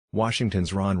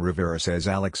Washington's Ron Rivera says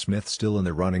Alex Smith still in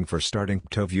the running for starting.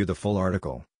 To view the full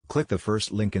article, click the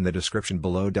first link in the description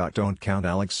below. Don't count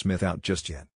Alex Smith out just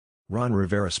yet. Ron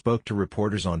Rivera spoke to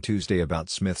reporters on Tuesday about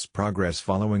Smith's progress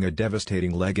following a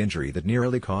devastating leg injury that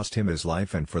nearly cost him his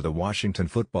life, and for the Washington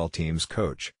football team's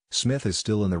coach, Smith is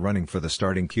still in the running for the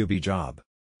starting QB job.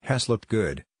 "Has looked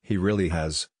good, he really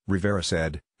has," Rivera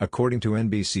said, according to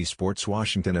NBC Sports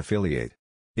Washington affiliate.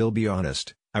 "I'll be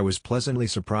honest, I was pleasantly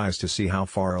surprised to see how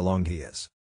far along he is.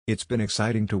 It's been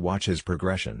exciting to watch his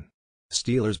progression."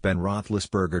 Steelers' Ben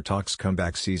Roethlisberger talks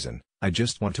comeback season. "I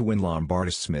just want to win."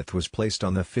 Lombardist Smith was placed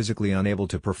on the physically unable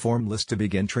to perform list to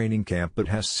begin training camp, but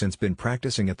has since been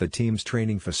practicing at the team's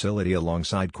training facility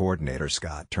alongside coordinator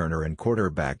Scott Turner and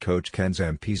quarterback coach Ken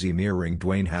Zampese, mirroring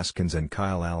Dwayne Haskins and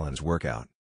Kyle Allen's workout.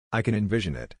 "I can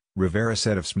envision it," Rivera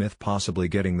said of Smith possibly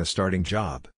getting the starting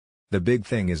job. "The big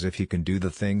thing is if he can do the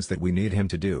things that we need him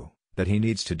to do, that he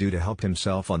needs to do to help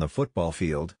himself on the football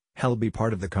field, he'll be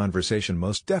part of the conversation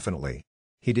most definitely.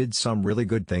 He did some really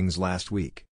good things last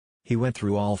week. He went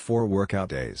through all 4 workout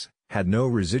days, had no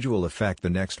residual effect the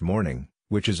next morning,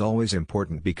 which is always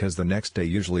important because the next day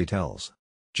usually tells."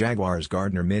 Jaguars'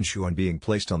 Gardner Minshew on being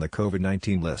placed on the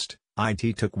COVID-19 list.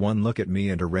 "It took one look at me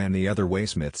and ran the other way."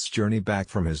 Smith's journey back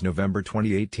from his November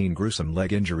 2018 gruesome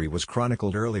leg injury was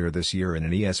chronicled earlier this year in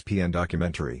an ESPN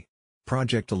documentary.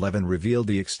 Project 11 revealed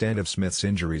the extent of Smith's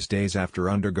injuries days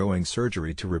after undergoing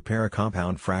surgery to repair a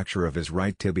compound fracture of his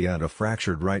right tibia and a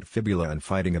fractured right fibula and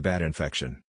fighting a bad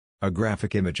infection. A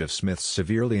graphic image of Smith's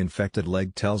severely infected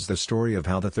leg tells the story of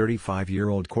how the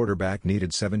 35-year-old quarterback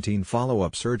needed 17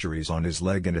 follow-up surgeries on his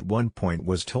leg and at one point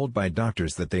was told by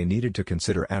doctors that they needed to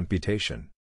consider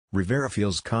amputation. Rivera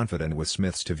feels confident with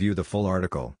Smith's. To view the full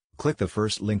article, click the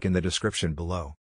first link in the description below.